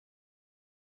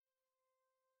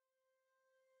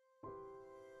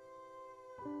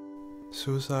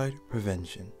Suicide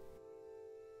prevention.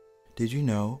 Did you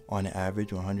know, on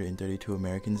average, 132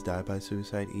 Americans die by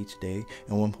suicide each day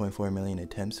and 1.4 million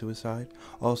attempt suicide?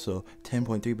 Also,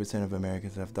 10.3% of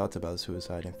Americans have thoughts about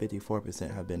suicide and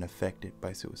 54% have been affected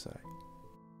by suicide.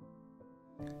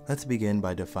 Let's begin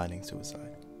by defining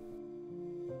suicide.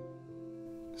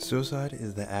 Suicide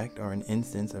is the act or an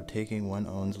instance of taking one's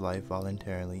own life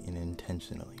voluntarily and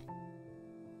intentionally.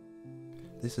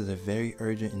 This is a very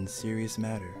urgent and serious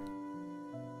matter.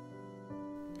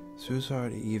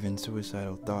 Suicide or even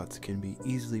suicidal thoughts can be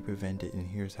easily prevented, and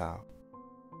here's how.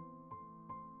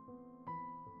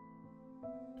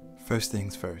 First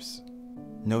things first,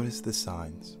 notice the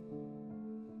signs.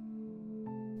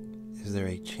 Is there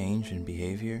a change in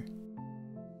behavior?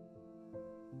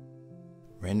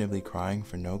 Randomly crying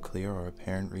for no clear or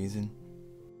apparent reason?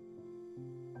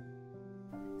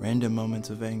 Random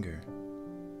moments of anger?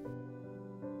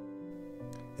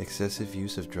 Excessive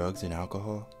use of drugs and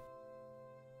alcohol?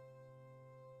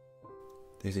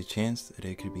 There's a chance that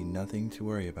it could be nothing to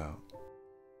worry about.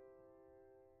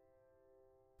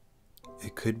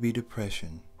 It could be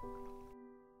depression,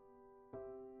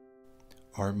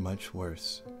 or much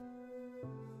worse,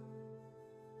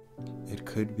 it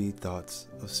could be thoughts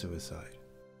of suicide.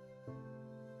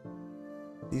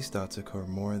 These thoughts occur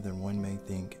more than one may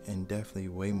think, and definitely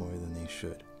way more than they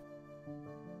should.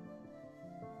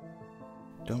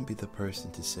 Don't be the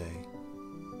person to say,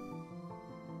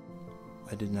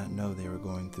 "I did not know they were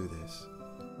going through this,"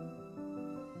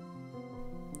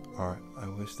 or "I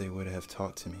wish they would have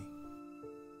talked to me,"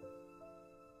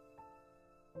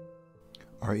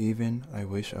 or even, "I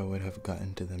wish I would have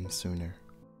gotten to them sooner."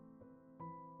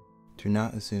 Do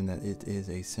not assume that it is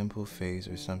a simple phase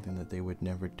or something that they would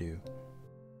never do,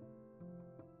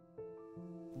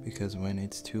 because when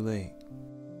it's too late,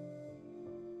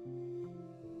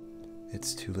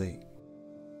 it's too late.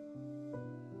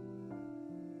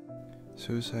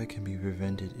 Suicide can be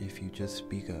prevented if you just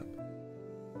speak up.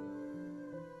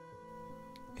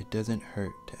 It doesn't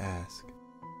hurt to ask,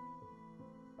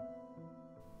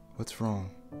 "What's wrong?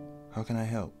 How can I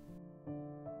help?"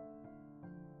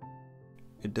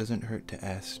 It doesn't hurt to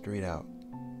ask straight out,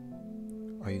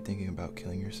 "Are you thinking about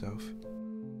killing yourself?"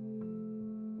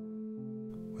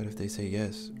 What if they say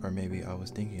yes, or maybe "I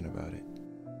was thinking about it"?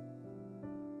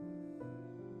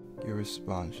 Your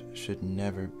response should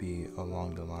never be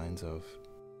along the lines of,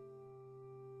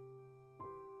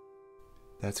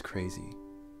 "That's crazy.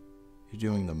 You're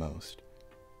doing the most.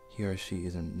 He or she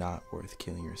is not worth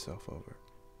killing yourself over.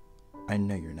 I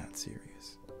know you're not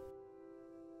serious."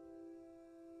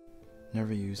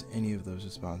 Never use any of those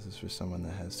responses for someone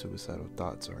that has suicidal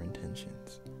thoughts or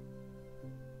intentions.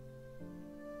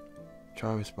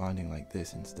 Try responding like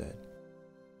this instead.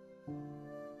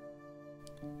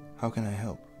 "How can I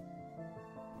help?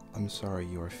 I'm sorry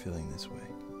you are feeling this way.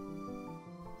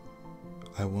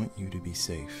 I want you to be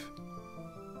safe.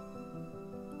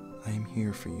 I am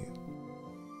here for you."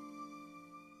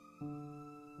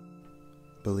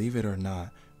 Believe it or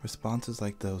not, responses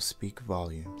like those speak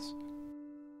volumes.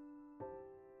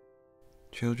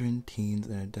 Children, teens,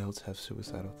 and adults have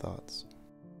suicidal thoughts.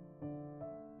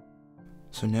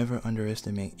 So never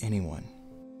underestimate anyone.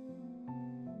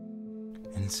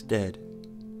 Instead,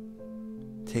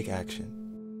 take action.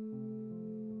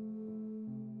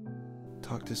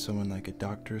 Talk to someone like a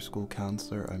doctor, school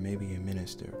counselor, or maybe a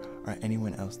minister, or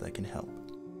anyone else that can help.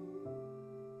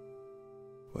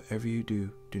 Whatever you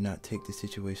do, do not take the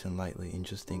situation lightly and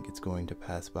just think it's going to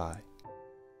pass by.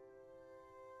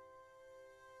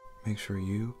 Make sure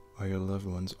you or your loved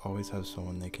ones always have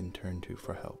someone they can turn to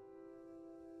for help.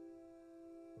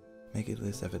 Make a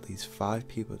list of at least 5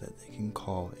 people that they can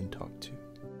call and talk to.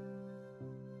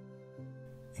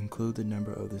 Include the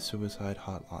number of the suicide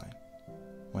hotline,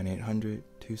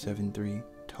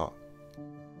 1-800-273-TALK.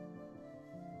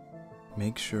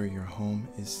 Make sure your home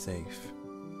is safe.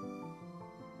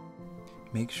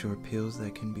 Make sure pills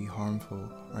that can be harmful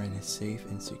are in a safe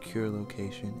and secure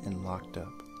location and locked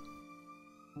up.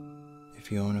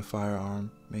 If you own a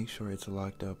firearm, make sure it's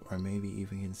locked up, or maybe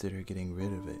even consider getting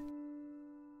rid of it.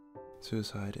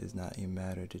 Suicide is not a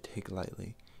matter to take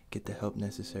lightly. Get the help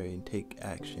necessary and take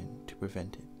action to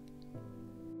prevent it.